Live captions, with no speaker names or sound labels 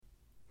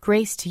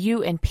Grace to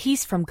you and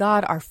peace from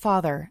God our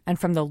Father and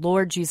from the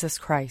Lord Jesus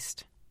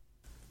Christ.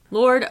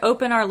 Lord,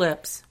 open our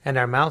lips, and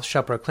our mouth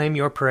shall proclaim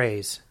your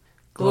praise.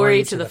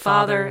 Glory to the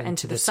Father, and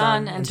to the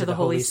Son, and to the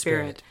Holy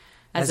Spirit,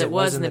 as it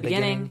was in the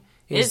beginning,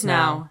 is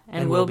now,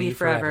 and will be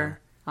forever.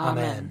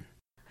 Amen.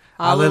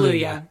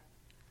 Alleluia.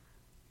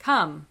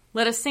 Come,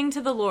 let us sing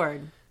to the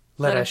Lord.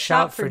 Let us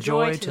shout for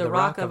joy to the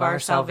rock of our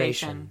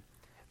salvation.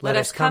 Let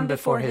us come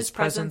before his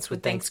presence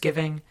with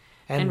thanksgiving,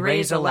 and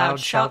raise a loud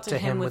shout to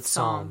him with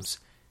psalms.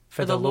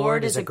 For the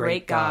Lord is a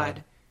great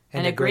God,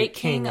 and a great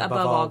King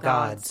above all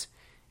gods.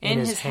 In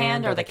his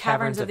hand are the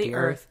caverns of the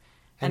earth,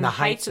 and the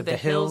heights of the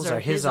hills are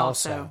his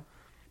also.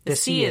 The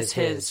sea is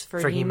his,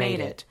 for he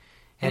made it,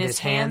 and his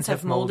hands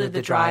have molded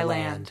the dry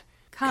land.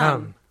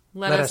 Come,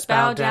 let us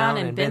bow down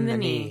and bend the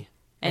knee,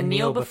 and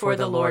kneel before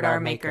the Lord our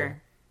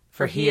Maker.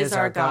 For he is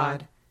our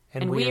God,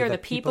 and we are the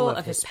people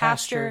of his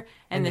pasture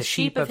and the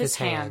sheep of his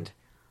hand.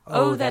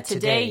 Oh, that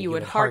today you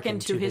would hearken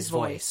to his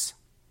voice.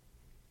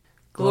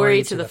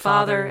 Glory to the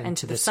Father, and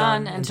to the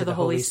Son, and to the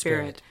Holy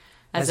Spirit,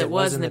 as it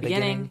was in the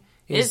beginning,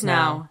 is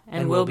now,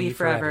 and will be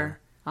forever.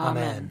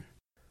 Amen.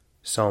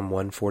 Psalm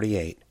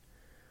 148.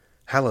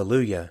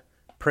 Hallelujah!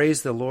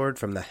 Praise the Lord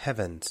from the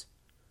heavens.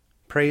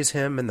 Praise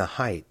him in the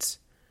heights.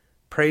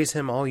 Praise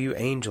him, all you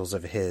angels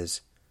of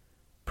his.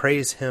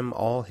 Praise him,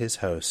 all his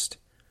host.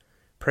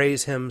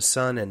 Praise him,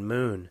 sun and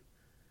moon.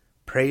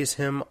 Praise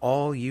him,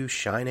 all you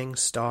shining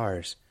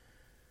stars.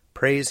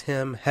 Praise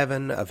him,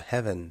 heaven of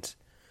heavens,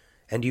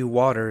 and you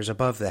waters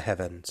above the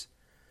heavens.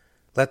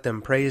 Let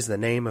them praise the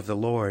name of the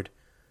Lord,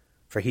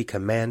 for he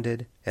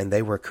commanded, and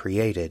they were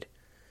created.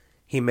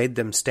 He made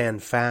them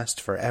stand fast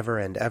forever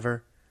and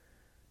ever.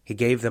 He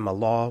gave them a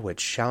law which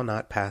shall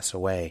not pass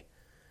away.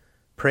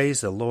 Praise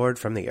the Lord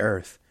from the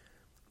earth,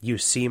 you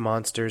sea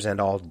monsters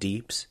and all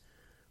deeps,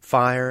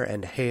 fire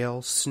and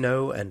hail,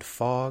 snow and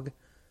fog,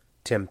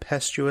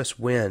 tempestuous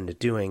wind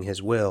doing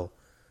his will,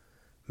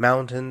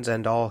 mountains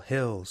and all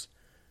hills,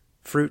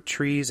 fruit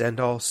trees and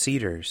all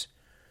cedars,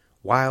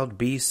 wild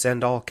beasts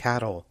and all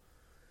cattle,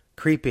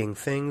 creeping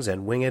things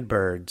and winged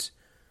birds,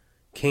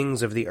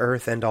 kings of the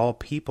earth and all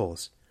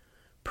peoples,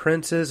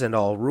 princes and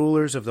all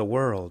rulers of the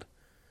world,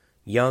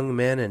 young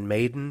men and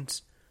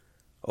maidens,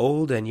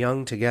 old and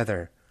young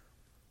together.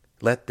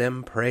 Let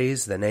them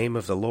praise the name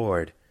of the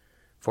Lord,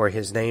 for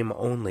his name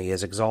only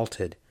is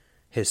exalted.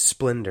 His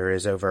splendor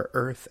is over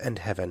earth and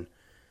heaven.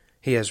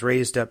 He has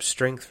raised up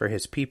strength for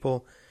his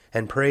people,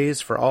 and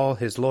praise for all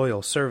his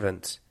loyal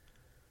servants,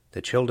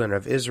 the children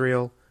of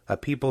Israel, a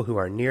people who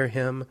are near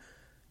him.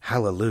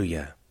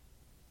 Hallelujah.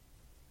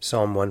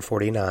 Psalm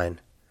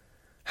 149.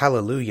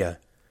 Hallelujah!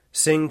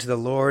 Sing to the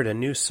Lord a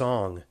new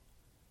song.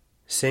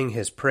 Sing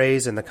his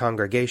praise in the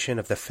congregation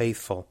of the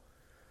faithful.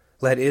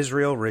 Let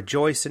Israel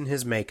rejoice in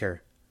his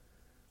Maker.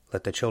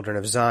 Let the children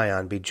of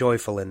Zion be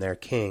joyful in their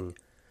King.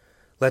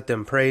 Let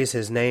them praise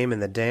his name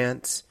in the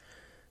dance.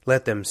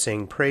 Let them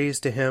sing praise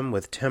to him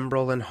with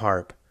timbrel and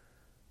harp.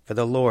 For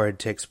the Lord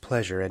takes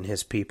pleasure in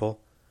his people,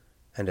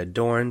 and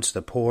adorns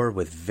the poor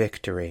with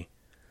victory.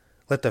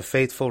 Let the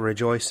faithful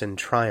rejoice in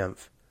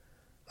triumph.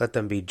 Let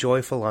them be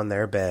joyful on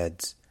their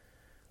beds.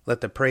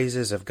 Let the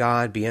praises of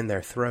God be in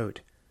their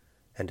throat,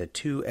 and a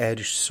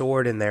two-edged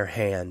sword in their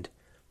hand,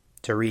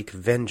 to wreak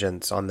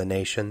vengeance on the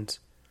nations,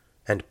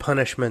 and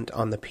punishment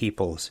on the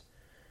peoples,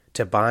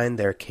 to bind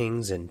their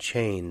kings in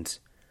chains,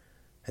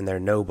 and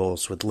their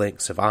nobles with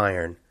links of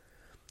iron,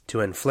 to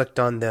inflict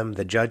on them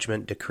the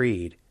judgment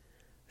decreed.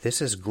 This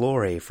is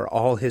glory for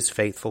all his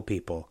faithful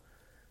people.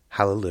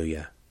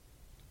 Hallelujah.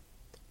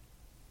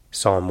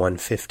 Psalm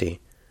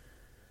 150.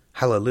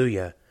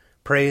 Hallelujah!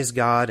 Praise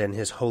God in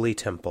his holy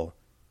temple.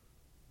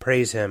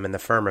 Praise him in the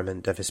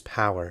firmament of his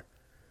power.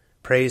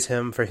 Praise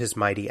him for his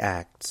mighty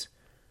acts.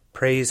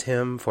 Praise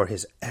him for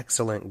his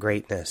excellent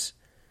greatness.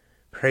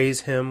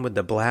 Praise him with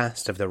the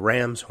blast of the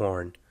ram's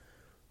horn.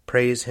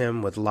 Praise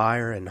him with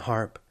lyre and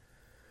harp.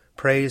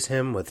 Praise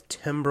him with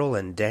timbrel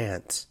and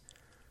dance.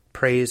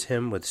 Praise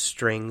him with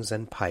strings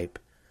and pipe.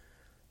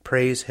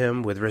 Praise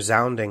him with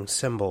resounding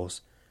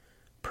cymbals.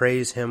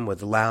 Praise him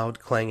with loud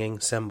clanging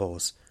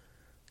cymbals.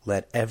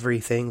 Let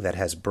everything that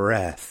has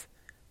breath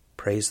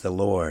praise the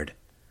Lord.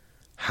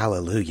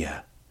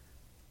 Hallelujah.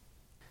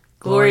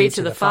 Glory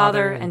to the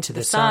Father, and to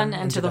the Son,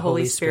 and to the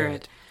Holy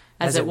Spirit,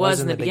 as it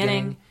was in the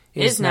beginning,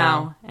 is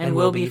now, and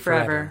will be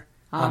forever.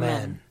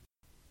 Amen.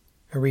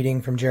 A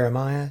reading from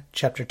Jeremiah,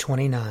 chapter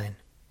 29.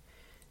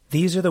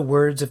 These are the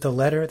words of the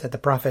letter that the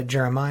prophet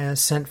Jeremiah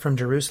sent from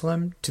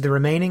Jerusalem to the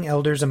remaining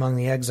elders among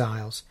the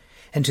exiles,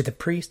 and to the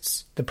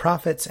priests, the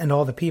prophets, and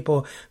all the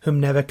people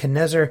whom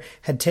Nebuchadnezzar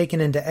had taken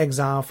into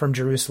exile from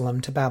Jerusalem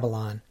to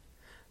Babylon.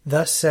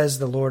 Thus says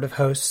the Lord of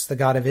hosts, the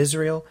God of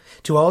Israel,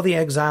 to all the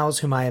exiles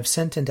whom I have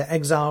sent into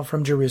exile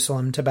from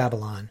Jerusalem to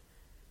Babylon.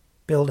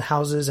 Build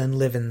houses and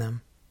live in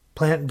them.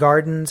 Plant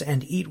gardens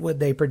and eat what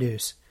they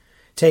produce.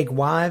 Take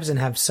wives and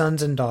have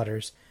sons and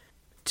daughters.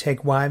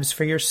 Take wives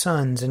for your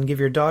sons and give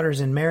your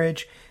daughters in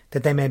marriage,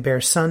 that they may bear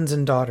sons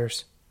and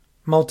daughters.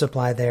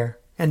 Multiply there,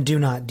 and do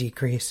not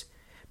decrease.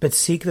 but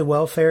seek the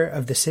welfare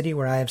of the city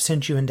where I have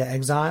sent you into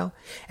exile,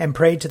 and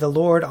pray to the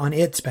Lord on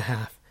its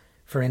behalf,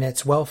 for in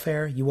its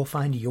welfare you will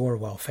find your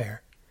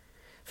welfare.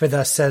 For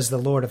thus says the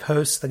Lord of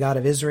hosts, the God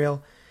of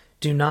Israel,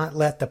 do not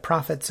let the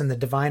prophets and the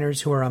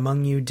diviners who are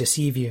among you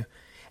deceive you,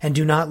 and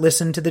do not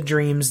listen to the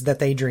dreams that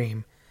they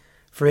dream.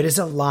 For it is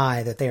a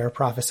lie that they are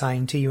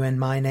prophesying to you in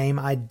my name.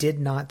 I did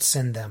not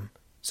send them,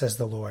 says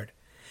the Lord.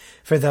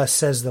 For thus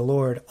says the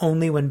Lord,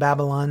 only when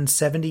Babylon's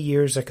 70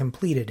 years are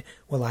completed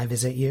will I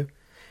visit you,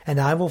 and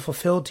I will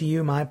fulfill to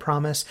you my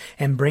promise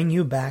and bring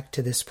you back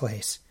to this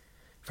place.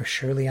 For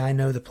surely I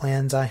know the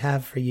plans I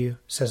have for you,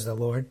 says the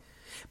Lord,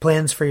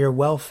 plans for your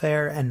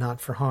welfare and not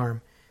for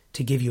harm,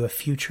 to give you a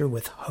future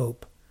with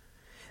hope.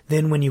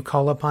 Then when you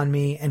call upon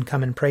me and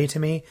come and pray to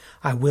me,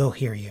 I will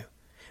hear you.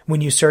 When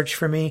you search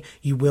for me,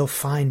 you will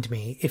find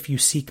me, if you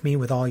seek me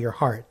with all your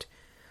heart.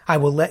 I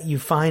will let you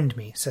find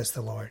me, says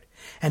the Lord,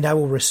 and I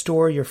will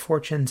restore your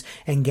fortunes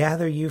and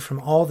gather you from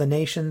all the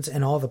nations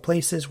and all the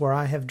places where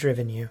I have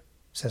driven you,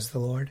 says the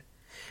Lord,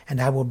 and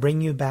I will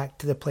bring you back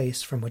to the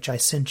place from which I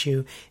sent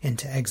you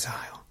into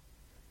exile.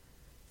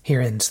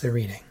 Here ends the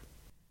reading.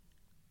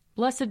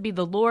 Blessed be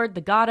the Lord,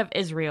 the God of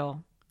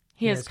Israel.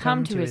 He has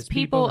come to his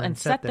people and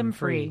set them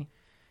free.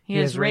 He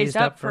has raised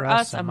up for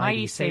us a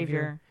mighty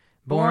Savior,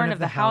 born of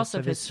the house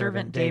of his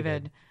servant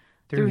David.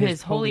 Through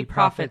his holy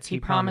prophets he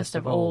promised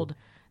of old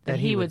that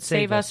he would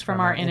save us from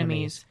our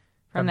enemies,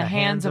 from the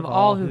hands of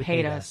all who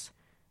hate us.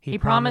 He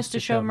promised to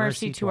show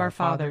mercy to our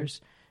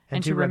fathers,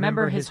 and to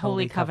remember his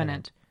holy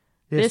covenant.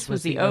 This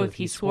was the oath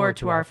he swore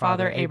to our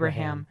father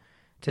Abraham,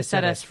 to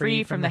set us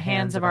free from the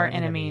hands of our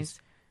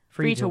enemies,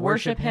 free to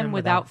worship him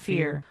without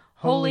fear,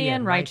 holy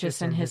and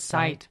righteous in his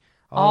sight,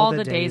 all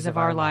the days of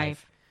our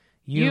life.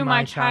 You,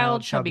 my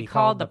child, shall be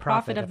called the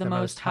prophet of the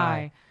Most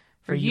High,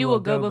 for you will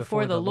go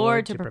before the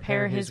Lord to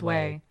prepare his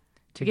way,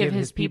 to give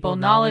his people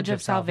knowledge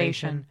of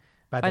salvation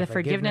by the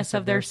forgiveness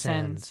of their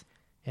sins.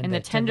 In the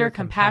tender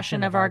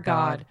compassion of our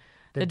God,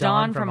 the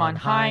dawn from on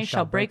high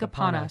shall break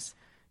upon us,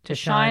 to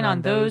shine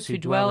on those who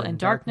dwell in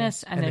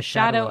darkness and the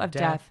shadow of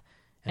death,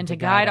 and to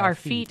guide our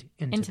feet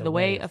into the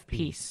way of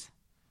peace.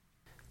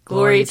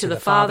 Glory to the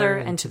Father,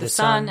 and to the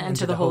Son, and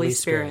to the Holy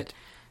Spirit,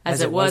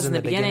 as it was in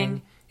the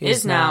beginning,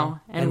 is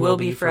now, and will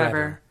be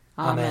forever.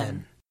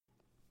 Amen.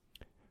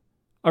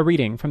 A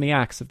reading from the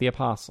Acts of the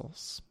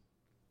Apostles.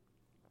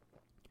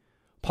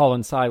 Paul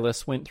and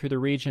Silas went through the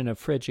region of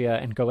Phrygia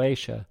and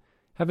Galatia,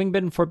 having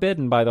been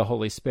forbidden by the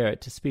Holy Spirit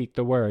to speak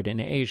the word in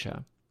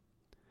Asia.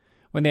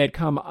 When they had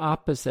come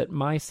opposite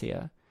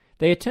Mysia,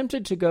 they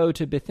attempted to go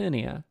to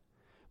Bithynia,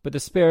 but the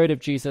Spirit of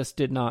Jesus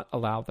did not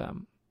allow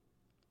them.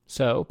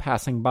 So,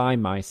 passing by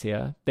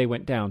Mysia, they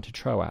went down to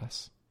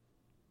Troas.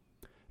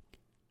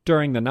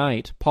 During the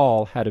night,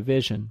 Paul had a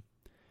vision.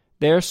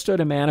 There stood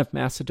a man of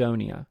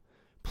Macedonia,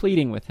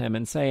 pleading with him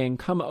and saying,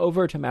 "Come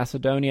over to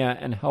Macedonia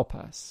and help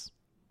us."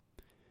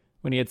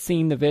 When he had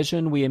seen the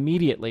vision, we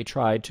immediately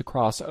tried to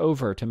cross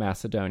over to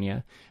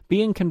Macedonia,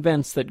 being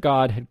convinced that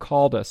God had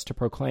called us to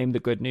proclaim the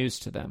good news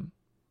to them.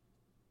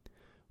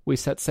 We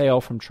set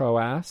sail from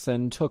Troas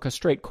and took a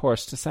straight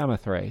course to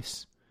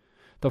Samothrace,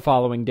 the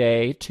following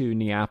day to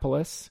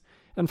Neapolis,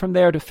 and from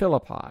there to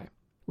Philippi,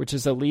 which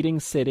is a leading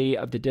city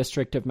of the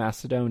district of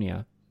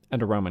Macedonia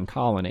and a Roman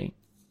colony.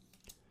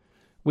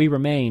 We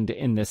remained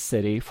in this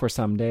city for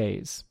some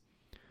days.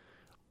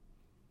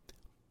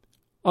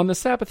 On the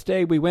Sabbath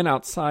day we went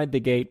outside the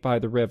gate by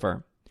the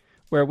river,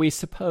 where we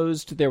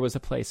supposed there was a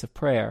place of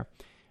prayer,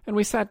 and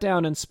we sat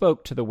down and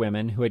spoke to the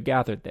women who had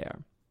gathered there.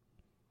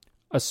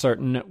 A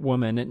certain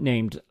woman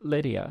named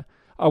Lydia,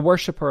 a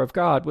worshipper of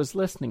God, was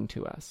listening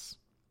to us.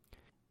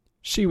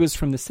 She was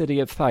from the city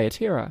of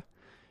Thyatira,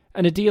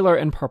 and a dealer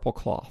in purple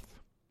cloth.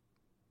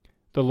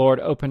 The Lord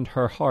opened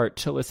her heart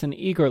to listen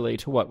eagerly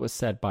to what was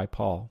said by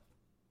Paul.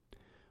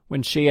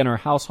 When she and her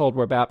household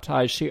were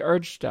baptized, she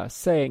urged us,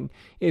 saying,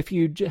 "If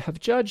you have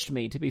judged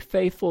me to be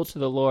faithful to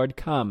the Lord,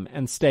 come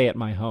and stay at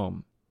my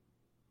home."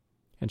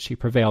 And she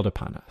prevailed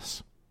upon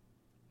us.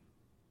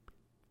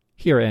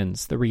 Here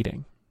ends the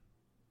reading.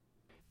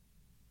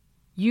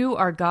 You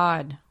are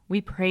God,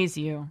 we praise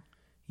you.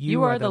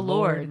 You are the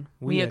Lord,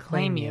 we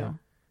acclaim you.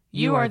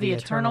 You are the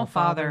eternal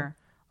Father,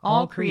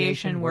 all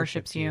creation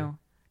worships you.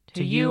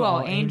 To you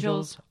all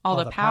angels, all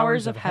the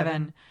powers of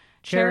heaven,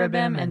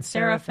 cherubim and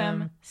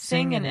seraphim,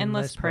 sing in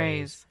endless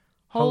praise.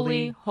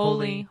 Holy,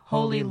 holy,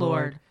 holy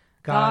Lord,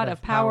 God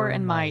of power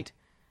and might.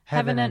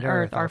 Heaven and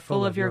earth are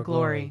full of your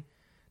glory.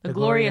 The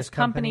glorious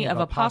company of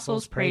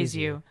apostles praise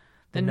you.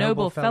 The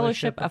noble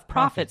fellowship of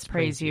prophets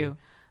praise you.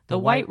 The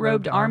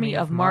white-robed army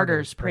of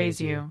martyrs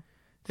praise you.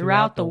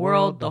 Throughout the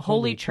world the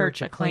holy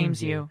church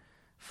acclaims you.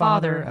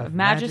 Father of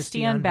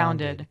majesty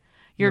unbounded,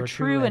 your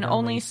true and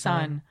only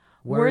Son,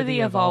 worthy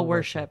of all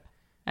worship,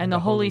 and the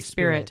Holy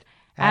Spirit,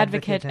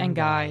 advocate and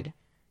guide.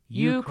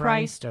 You,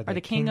 Christ, are the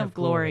King of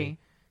glory,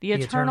 the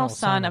eternal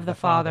Son of the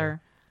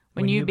Father.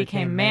 When you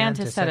became man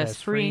to set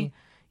us free,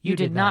 you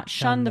did not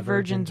shun the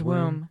Virgin's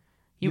womb.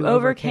 You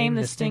overcame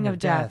the sting of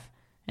death,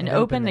 and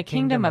opened the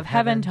kingdom of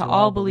heaven to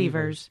all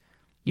believers.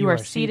 You are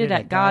seated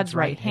at God's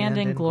right hand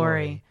in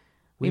glory.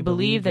 We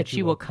believe that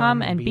you will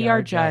come and be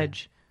our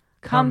judge.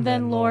 Come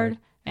then, Lord,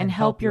 and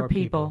help your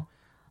people,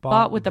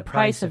 bought with the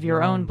price of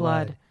your own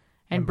blood,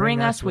 and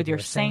bring us with your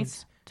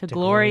saints to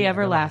glory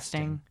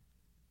everlasting.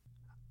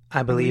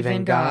 I believe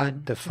in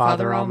God, the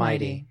Father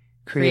Almighty,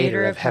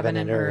 creator of heaven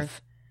and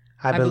earth.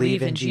 I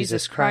believe in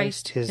Jesus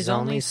Christ, his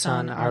only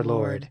Son, our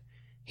Lord.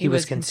 He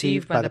was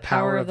conceived by the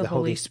power of the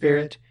Holy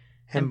Spirit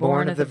and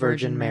born of the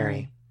Virgin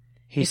Mary.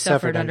 He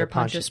suffered under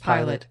Pontius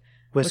Pilate,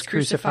 was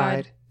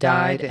crucified,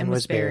 died, and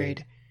was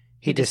buried.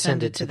 He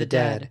descended to the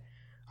dead.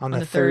 On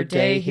the third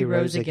day he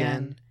rose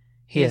again.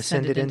 He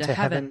ascended into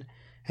heaven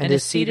and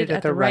is seated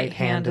at the right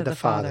hand of the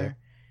Father.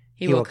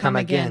 He will come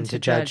again to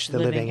judge the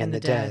living and the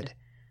dead.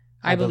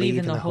 I believe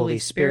in the Holy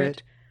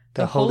Spirit,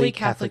 the Holy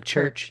Catholic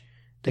Church,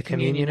 the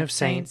communion of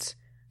saints,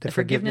 the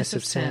forgiveness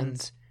of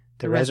sins,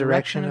 the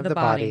resurrection of the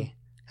body,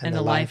 and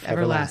the life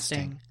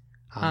everlasting.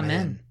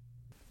 Amen.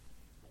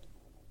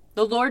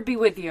 The Lord be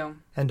with you.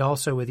 And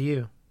also with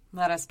you.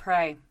 Let us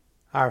pray.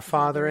 Our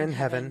Father in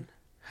heaven,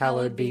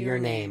 hallowed be your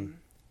name.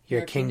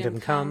 Your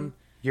kingdom come,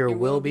 your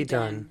will be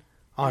done,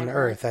 on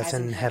earth as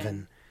in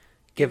heaven.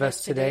 Give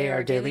us today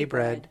our daily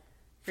bread.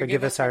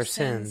 Forgive us our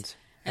sins,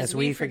 as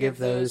we forgive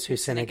those who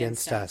sin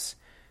against us.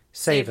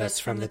 Save us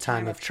from the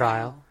time of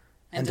trial,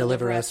 and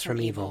deliver us from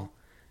evil.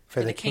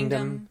 For the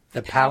kingdom,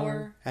 the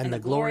power, and the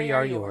glory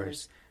are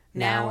yours,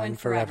 now and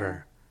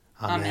forever.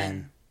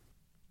 Amen.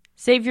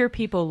 Save your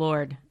people,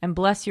 Lord, and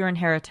bless your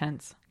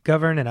inheritance.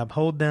 Govern and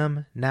uphold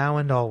them, now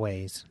and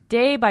always.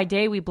 Day by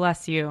day we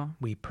bless you.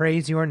 We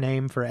praise your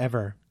name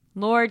forever.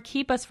 Lord,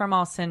 keep us from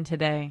all sin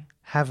today.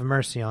 Have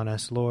mercy on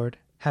us, Lord.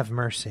 Have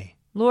mercy.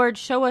 Lord,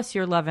 show us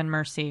your love and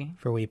mercy.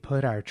 For we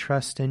put our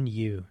trust in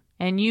you.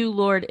 And you,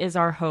 Lord, is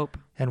our hope.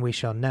 And we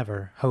shall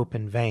never hope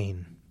in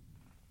vain.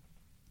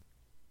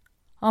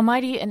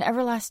 Almighty and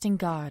everlasting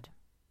God,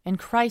 in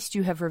Christ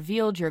you have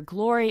revealed your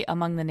glory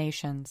among the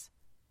nations.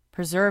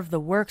 Preserve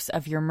the works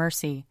of your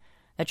mercy,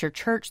 that your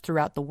church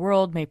throughout the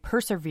world may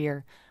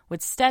persevere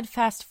with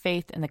steadfast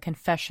faith in the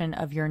confession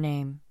of your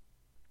name.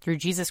 Through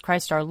Jesus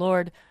Christ our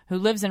Lord, who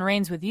lives and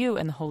reigns with you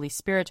in the Holy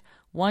Spirit,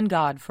 one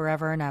God,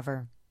 forever and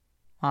ever.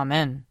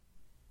 Amen.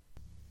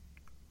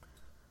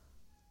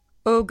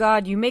 O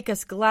God, you make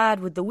us glad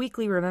with the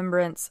weekly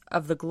remembrance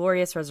of the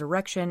glorious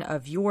resurrection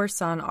of your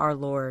Son, our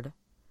Lord.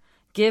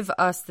 Give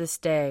us this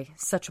day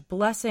such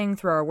blessing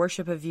through our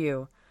worship of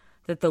you,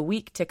 that the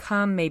week to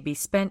come may be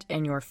spent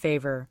in your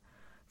favor.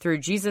 Through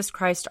Jesus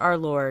Christ our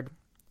Lord.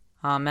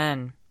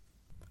 Amen.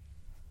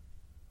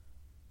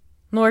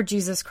 Lord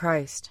Jesus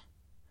Christ,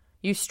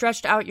 you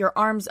stretched out your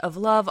arms of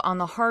love on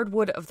the hard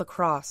wood of the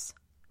cross,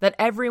 that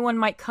everyone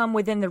might come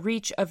within the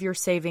reach of your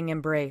saving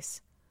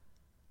embrace.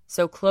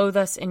 So clothe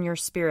us in your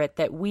Spirit,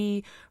 that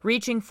we,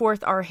 reaching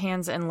forth our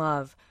hands in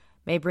love,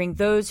 may bring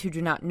those who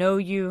do not know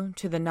you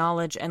to the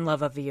knowledge and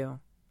love of you.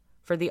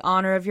 For the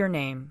honor of your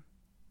name.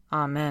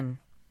 Amen.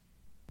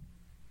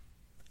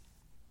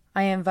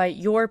 I invite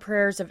your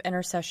prayers of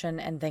intercession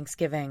and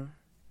thanksgiving.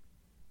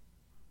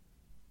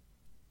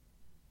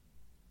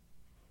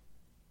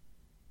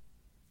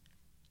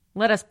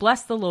 Let us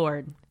bless the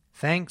Lord.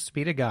 Thanks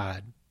be to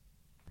God.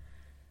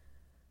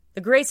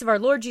 The grace of our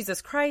Lord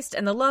Jesus Christ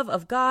and the love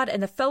of God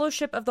and the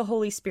fellowship of the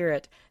Holy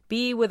Spirit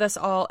be with us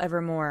all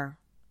evermore.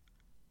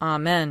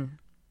 Amen.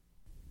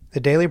 The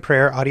Daily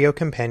Prayer audio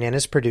companion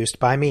is produced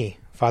by me,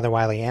 Father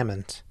Wiley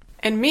Ammons.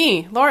 And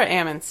me, Laura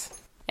Ammons.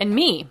 And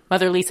me,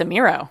 Mother Lisa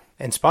Miro.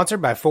 And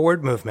sponsored by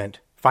Forward Movement.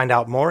 Find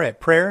out more at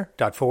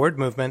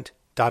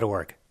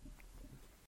prayer.forwardmovement.org.